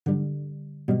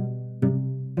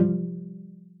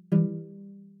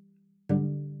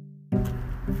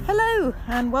Hello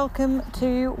and welcome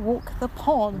to Walk the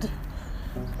Pod,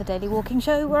 the daily walking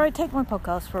show where I take my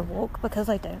podcast for a walk because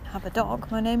I don't have a dog.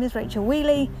 My name is Rachel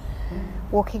Wheely,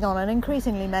 walking on an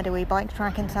increasingly meadowy bike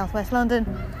track in southwest London.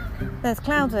 There's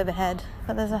clouds overhead,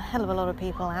 but there's a hell of a lot of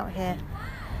people out here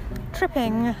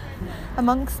tripping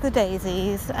amongst the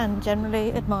daisies and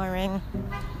generally admiring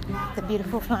the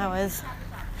beautiful flowers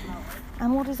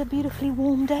and what is a beautifully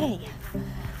warm day.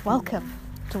 Welcome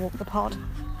to Walk the Pod.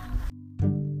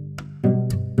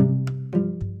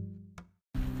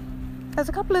 There's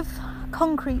a couple of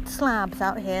concrete slabs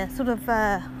out here, sort of,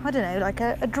 like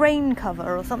a drain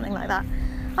cover or something like that.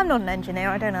 I'm not an engineer,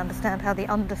 I don't understand how the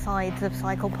undersides of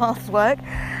cycle paths work.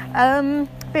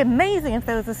 It'd be amazing if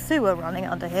there was a sewer running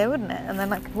under here, wouldn't it? And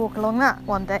then I could walk along that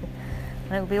one day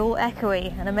and it would be all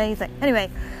echoey and amazing. Anyway,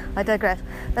 I digress.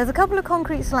 There's a couple of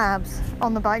concrete slabs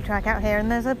on the bike track out here,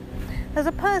 and there's a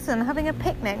person having a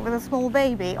picnic with a small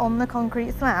baby on the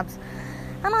concrete slabs.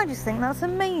 And I just think that's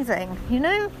amazing, you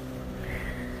know?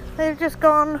 They've just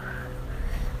gone,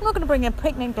 I'm not going to bring a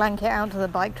picnic blanket out to the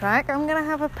bike track, I'm going to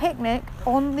have a picnic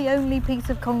on the only piece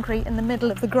of concrete in the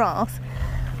middle of the grass,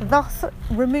 thus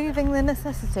removing the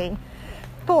necessity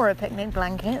for a picnic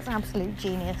blanket. It's absolute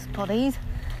genius, poddies.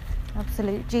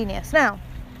 Absolute genius. Now,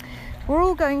 we're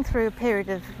all going through a period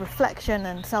of reflection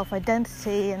and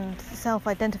self-identity and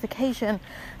self-identification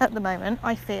at the moment,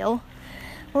 I feel.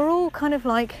 We're all kind of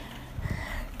like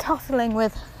tussling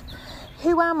with,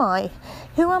 who am I?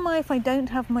 Who am I if I don't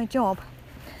have my job?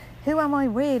 Who am I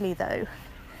really, though?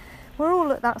 We're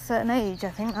all at that certain age, I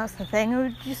think that's the thing.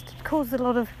 It just causes a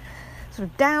lot of sort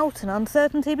of doubt and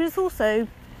uncertainty, but it's also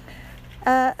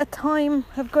a time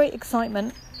of great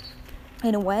excitement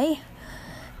in a way,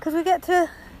 because we get to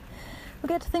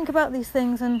think about these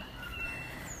things and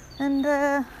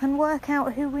work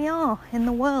out who we are in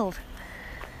the world.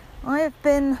 I've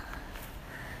been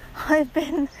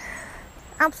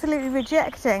absolutely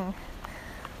rejecting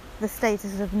the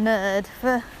status of nerd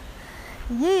for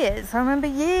years. I remember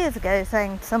years ago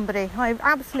saying to somebody, I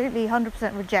absolutely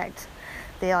 100% reject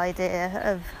the idea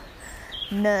of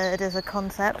nerd as a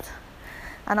concept,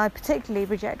 and I particularly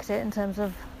reject it in terms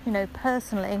of,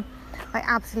 personally, I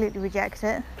absolutely reject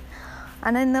it.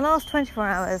 And in the last 24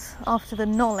 hours, after the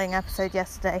Knolling episode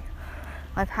yesterday,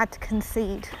 I've had to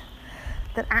concede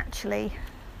that actually,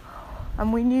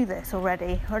 and we knew this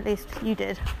already, or at least you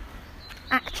did,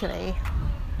 actually,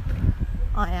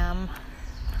 I am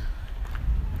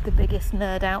the biggest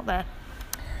nerd out there.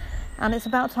 And it's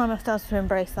about time I started to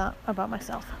embrace that about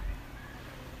myself.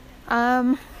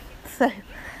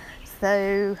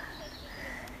 So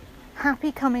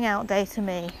happy coming out day to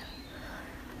me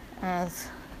as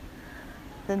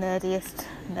the nerdiest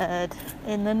nerd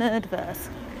in the nerdverse.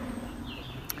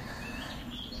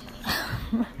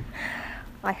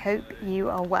 I hope you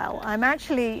are well. I'm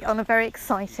actually on a very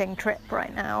exciting trip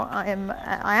right now. I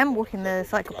am walking the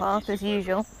cycle path as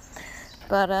usual,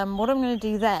 but what I'm going to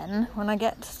do then, when I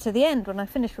get to the end, when I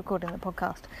finish recording the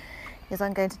podcast, is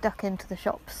I'm going to duck into the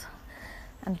shops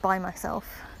and buy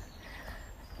myself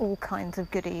all kinds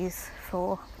of goodies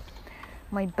for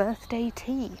my birthday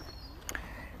tea,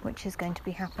 which is going to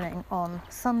be happening on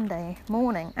Sunday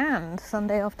morning and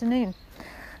Sunday afternoon,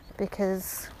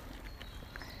 because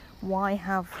why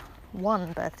have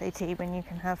one birthday tea when you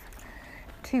can have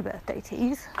two birthday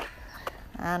teas?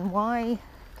 And why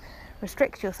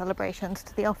restrict your celebrations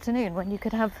to the afternoon when you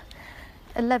could have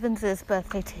 11's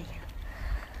birthday tea?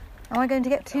 Am I going to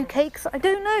get two cakes? I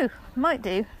don't know. Might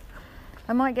do.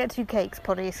 I might get two cakes,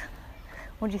 poddies.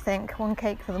 What do you think? One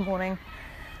cake for the morning,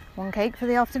 one cake for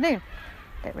the afternoon.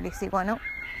 Don't really see why not.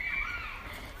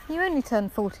 You only turn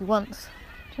 40 once.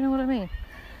 Do you know what I mean?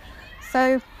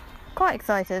 So, quite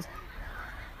excited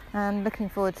and looking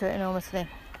forward to it enormously.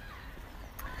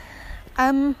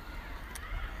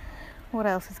 What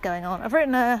else is going on? I've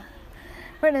written a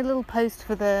little post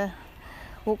for the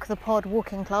Walk the Pod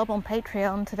Walking Club on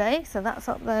Patreon today, so that's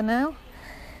up there now.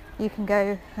 You can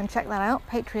go and check that out,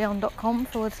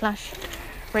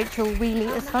 patreon.com/Rachel Wheely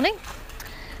is funny.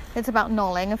 It's about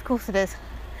Knolling, of course it is.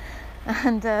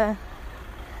 And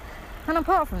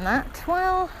apart from that,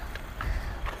 well,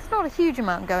 it's not a huge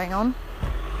amount going on.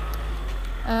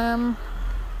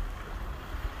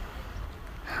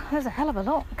 There's a hell of a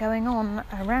lot going on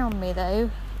around me though.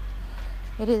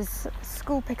 It is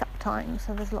school pickup time,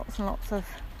 so there's lots and lots of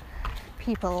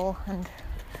people and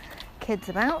kids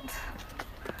about.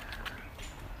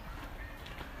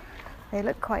 They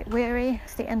look quite weary.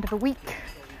 It's the end of a week.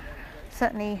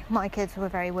 Certainly my kids were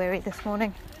very weary this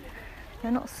morning.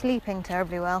 They're not sleeping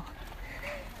terribly well,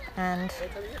 and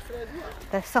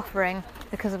they're suffering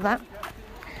because of that.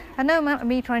 And no amount of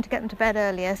me trying to get them to bed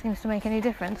earlier seems to make any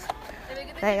difference.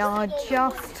 They are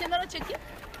just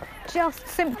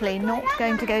simply not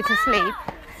going to go to sleep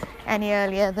any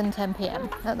earlier than 10 p.m.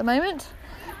 at the moment.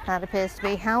 That appears to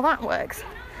be how that works.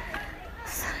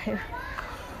 So,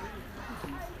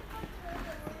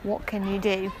 what can you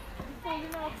do?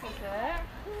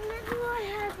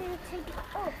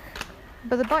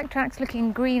 But the bike track's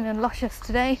looking green and luscious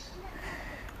today.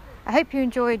 I hope you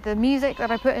enjoyed the music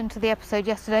that I put into the episode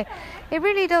yesterday. It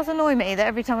really does annoy me that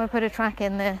every time I put a track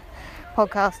in the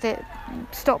podcast, it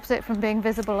stops it from being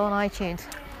visible on iTunes.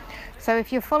 So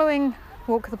if you're following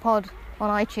Walk the Pod on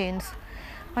iTunes,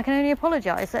 I can only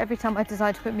apologise that every time I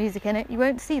decide to put music in it, you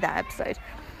won't see that episode.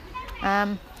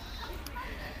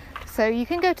 So you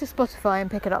can go to Spotify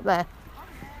and pick it up there,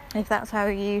 if that's how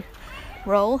you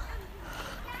roll.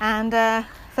 And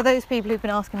for those people who've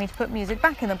been asking me to put music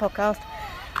back in the podcast,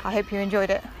 I hope you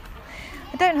enjoyed it.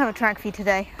 I don't have a track for you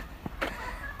today,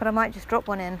 but I might just drop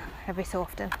one in every so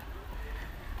often.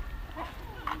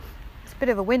 It's a bit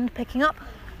of a wind picking up.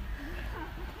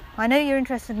 I know you're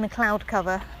interested in the cloud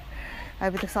cover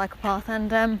over the cycle path,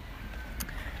 and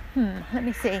let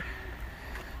me see.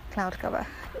 Cloud cover.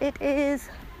 It is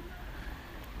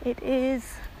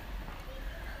it's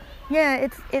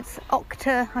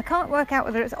Octa. I can't work out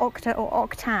whether it's Octa or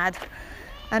Octad,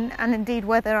 and indeed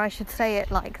whether I should say it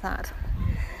like that.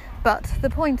 But the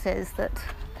point is that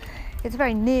it's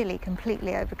very nearly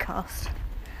completely overcast.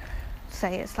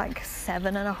 Say it's like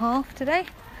 7.5 today,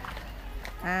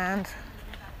 and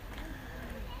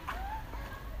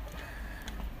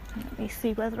let me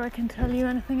see whether I can tell you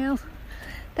anything else.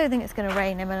 Don't think it's going to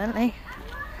rain imminently,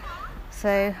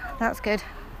 so that's good.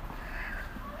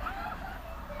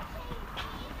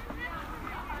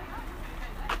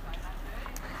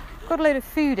 Got a load of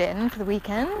food in for the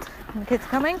weekend, and the kids are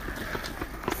coming,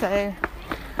 so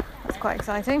that's quite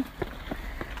exciting.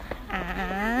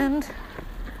 And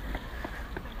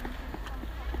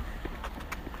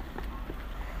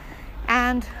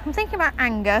I'm thinking about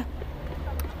anger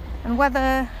and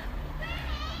whether.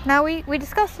 Now we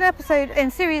discussed an episode in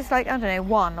series like, I don't know,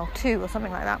 1 or 2 or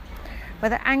something like that,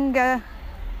 whether anger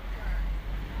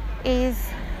is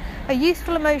a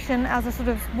useful emotion as a sort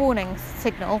of warning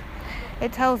signal.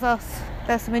 It tells us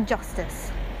there's some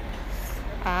injustice.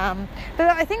 But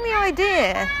I think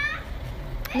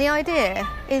the idea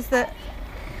is that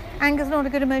anger's not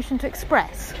a good emotion to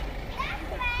express.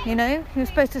 You know, you're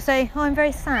supposed to say, oh, I'm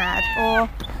very sad, or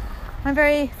I'm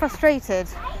very frustrated,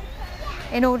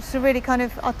 in order to really kind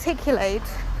of articulate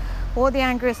what the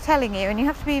anger is telling you. And you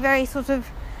have to be very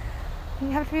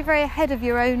ahead of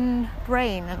your own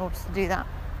brain in order to do that.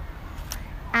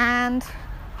 And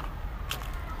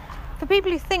for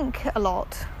people who think a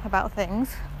lot about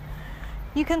things,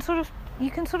 you can sort of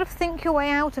think your way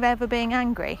out of ever being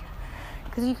angry,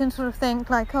 because you can sort of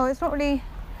think like, oh, it's not really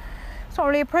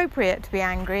appropriate to be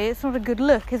angry. It's not a good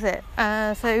look, is it?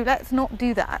 So let's not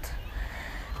do that.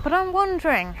 But I'm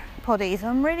wondering, Poddies,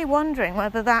 I'm really wondering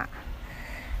whether that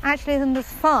actually isn't as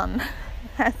fun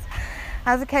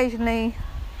as occasionally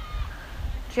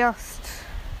just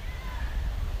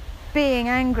being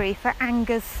angry for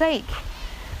anger's sake,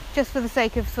 just for the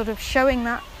sake of sort of showing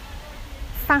that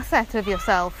facet of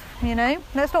yourself, you know?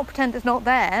 Let's not pretend it's not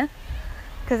there,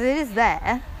 because it is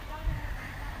there.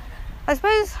 I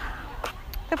suppose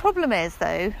the problem is,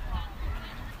 though,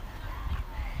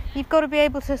 you've got to be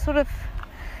able to sort of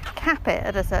cap it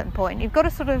at a certain point. You've got to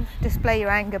sort of display your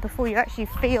anger before you actually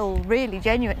feel really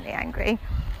genuinely angry.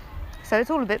 So it's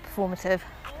all a bit performative.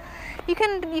 You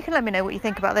can let me know what you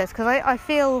think about this, because I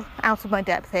feel out of my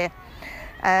depth here.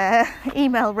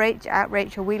 Email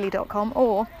rach@rachelwheely.com,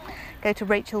 or go to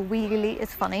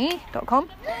rachelwheelyisfunny.com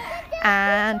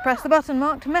and press the button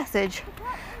marked message,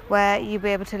 where you'll be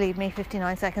able to leave me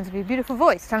 59 seconds of your beautiful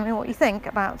voice telling me what you think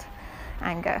about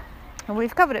anger. And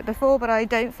we've covered it before, but I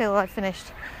don't feel I've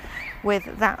finished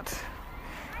with that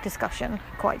discussion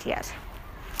quite yet.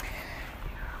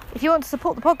 If you want to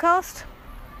support the podcast,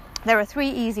 there are 3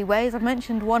 easy ways. I've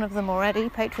mentioned one of them already,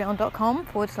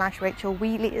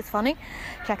 patreon.com/rachelwheelyisfunny.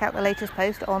 Check out the latest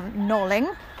post on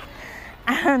knolling.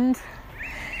 And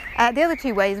the other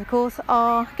 2 ways, of course,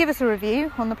 are give us a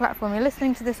review on the platform you're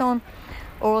listening to this on,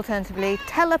 or alternatively,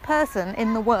 tell a person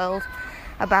in the world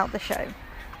about the show.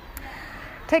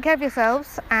 Take care of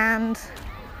yourselves, and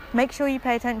make sure you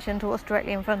pay attention to what's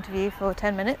directly in front of you for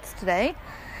 10 minutes today.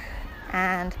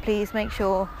 And please make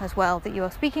sure as well that you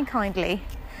are speaking kindly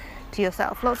to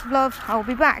yourself. Lots of love. I'll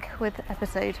be back with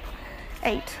episode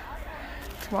 8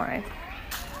 tomorrow.